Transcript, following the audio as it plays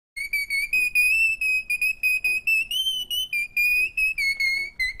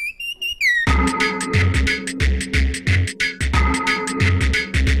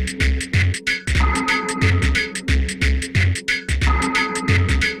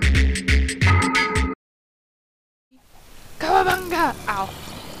Ow.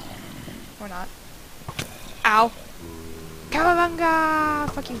 Or not. Ow. Cowabunga!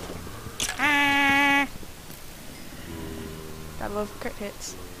 Fuck you. Ah. Gotta love crit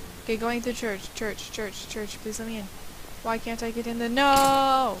hits. Okay, going to church. Church. Please let me in. Why can't I get in the...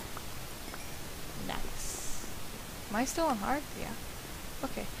 No! Nice. Am I still on hard? Yeah.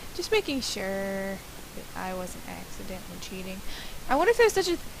 Okay. Just making sure that I wasn't accidentally cheating. I wonder if there's such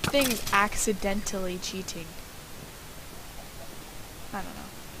a thing as accidentally cheating. I don't know.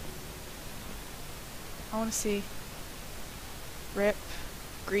 I want to see. Rip.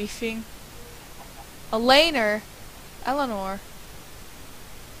 Griefing. Eleanor.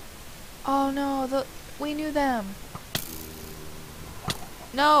 Oh no, we knew them.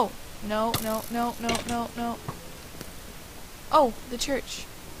 No. No. Oh, the church.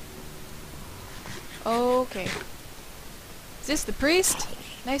 Okay. Is this the priest?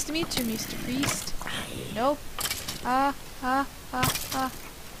 Nice to meet you, Mr. Priest. Nope.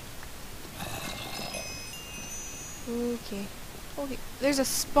 Okay. Okay. There's a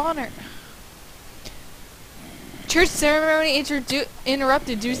spawner. Church ceremony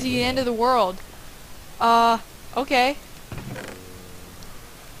interrupted due to the end of the world. Okay.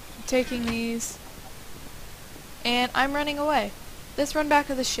 I'm taking these. And I'm running away. Let's run back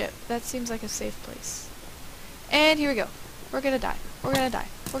to the ship. That seems like a safe place. And here we go. We're gonna die. We're gonna die.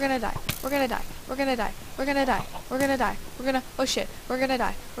 We're gonna die. We're gonna die. We're gonna die. We're gonna die. We're gonna die. We're gonna... Oh shit. We're gonna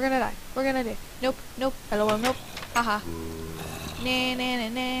die. We're gonna die. We're gonna die. Nope. Nope. Hello. Nope. Haha.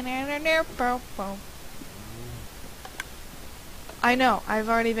 I know. I've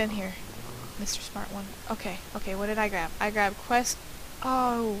already been here. Mr. Smart One. Okay. Okay. What did I grab? I grabbed quest...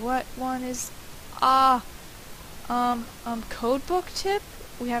 Oh, what one is... codebook tip?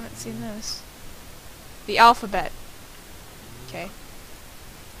 We haven't seen this. The alphabet. Okay.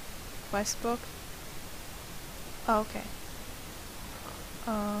 Quest book. Oh, okay.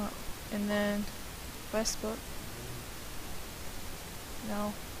 And then quest book.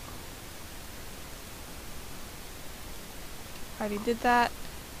 No. Already did that.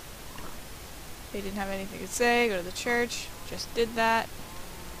 They didn't have anything to say. Go to the church. Just did that.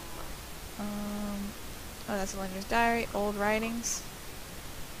 Oh, that's Eleanor's diary. Old writings.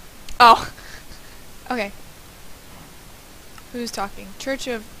 Oh! Okay. Who's talking? Church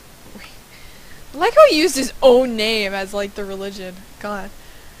of... I like how he used his own name as, like, the religion. God.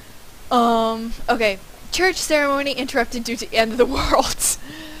 Okay. Church ceremony interrupted due to the end of the world.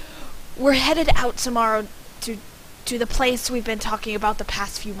 We're headed out tomorrow to the place we've been talking about the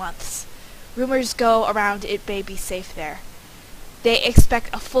past few months. Rumors go around it may be safe there. They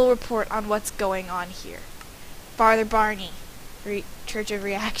expect a full report on what's going on here. Father Barney, Church of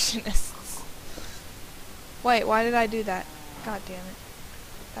Reactionists. Wait, why did I do that? God damn it.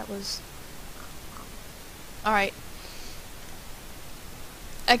 That was... Alright.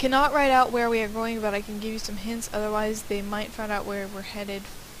 I cannot write out where we are going, but I can give you some hints, otherwise they might find out where we're headed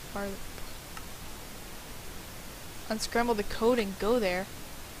farther. Unscramble the code and go there.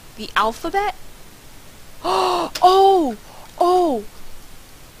 The alphabet? Oh!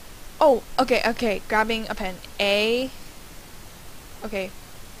 Okay, grabbing a pen. A. Okay.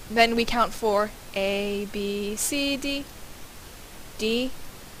 Then we count 4. A, B, C, D. D.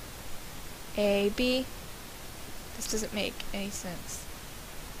 A, B. This doesn't make any sense.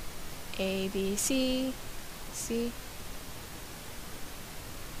 A, B, C. C.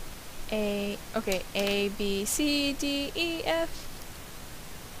 A. Okay. A, B, C, D, E, F.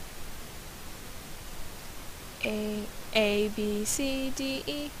 A, B, C, D,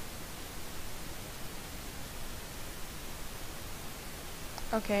 E.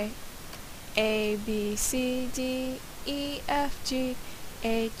 Okay. A, B, C, D, E, F, G,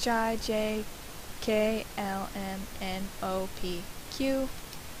 H, I, J, K, L, M, N, O, P, Q.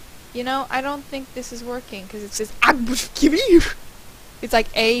 You know, I don't think this is working, because it says it's like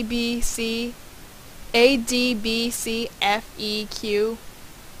A, B, C, A, D, B, C, F, E, Q.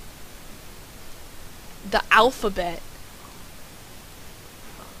 The alphabet.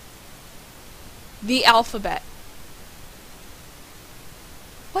 The alphabet.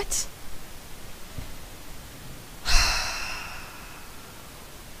 What?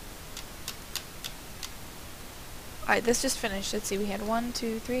 Alright, this just finished. Let's see, we had 1,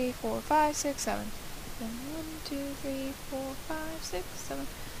 2, 3, 4, 5, 6, 7. Then 1, 2, 3, 4, 5, 6, 7.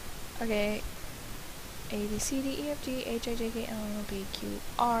 Okay. A, B, C, D, E, F, G, H, I, J, K, L, M, N, O, P, Q,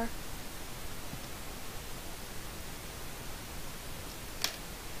 R.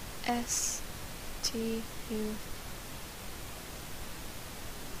 S, T, U.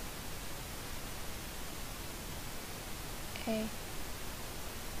 A.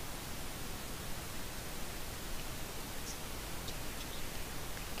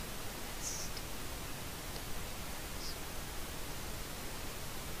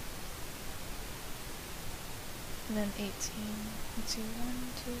 then 18. Let's see, 1,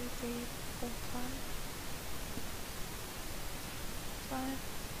 2, 3, 4,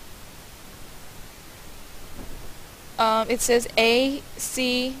 5. It says A,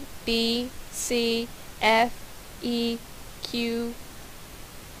 C, B, C, F, E, Q,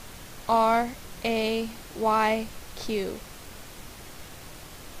 R, A, Y, Q.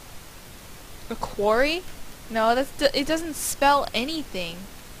 A quarry? No, it doesn't spell anything.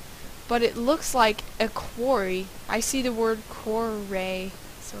 But it looks like a quarry. I see the word quarry,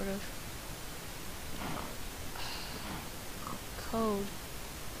 sort of. Code.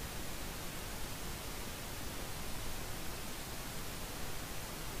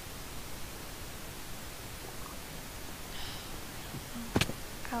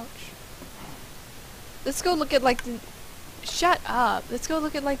 Ouch. Let's go look at like the... Shut up. Let's go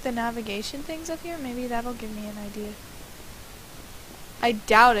look at like the navigation things up here. Maybe that'll give me an idea. I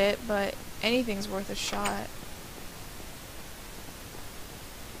doubt it, but anything's worth a shot.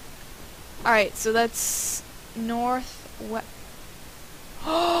 Alright, so that's northwest.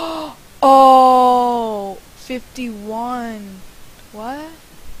 Oh! 51. What?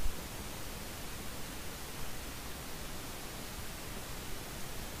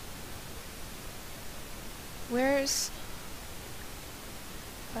 Where's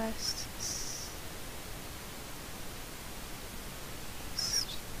west?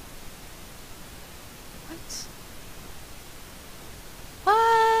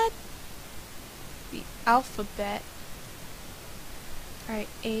 What? The alphabet. Alright,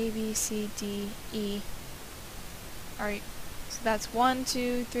 A, B, C, D, E. Alright, so that's 1,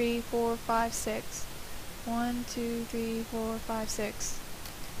 2, 3, 4, 5, 6. 1, 2, 3, 4, 5, 6.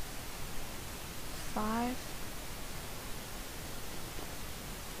 5.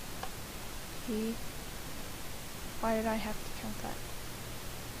 E. Why did I have to count that?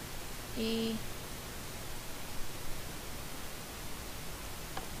 E.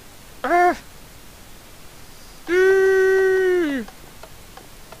 Urgh!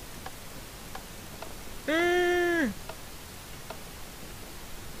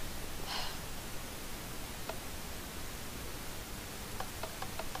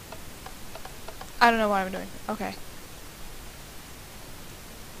 I don't know what I'm doing. Okay.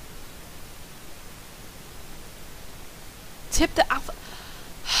 Tip the alpha.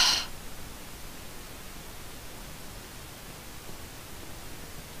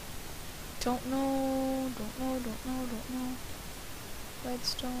 Don't know.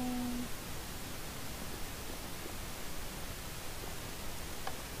 Redstone.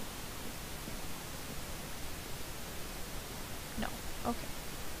 No. Okay.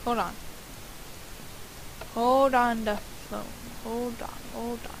 Hold on. Hold on the phone. Hold on.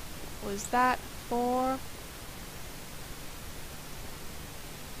 Was that for?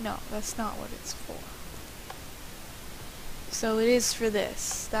 No, that's not what it's for. So it is for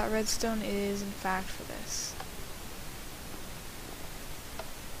this. That redstone is in fact for this.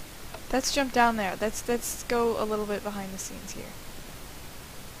 Let's jump down there. Let's go a little bit behind the scenes here.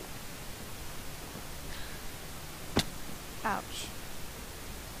 Ouch.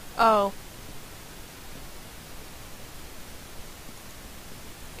 Oh.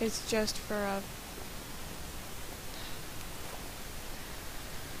 It's just for a...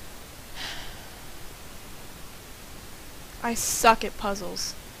 I suck at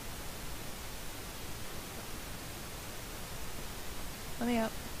puzzles. Let me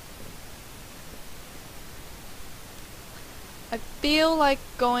up. I feel like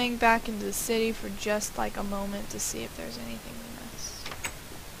going back into the city for just like a moment to see if there's anything we missed.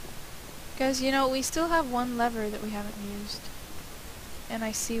 Because, you know, we still have one lever that we haven't used. And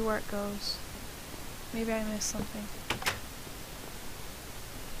I see where it goes. Maybe I missed something.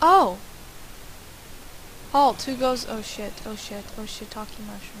 Oh! Halt! Who goes? Oh shit, talking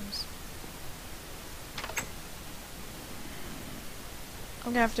mushrooms.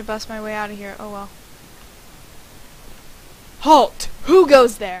 I'm gonna have to bust my way out of here. Oh well. Halt! Who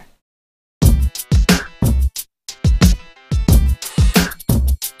goes there?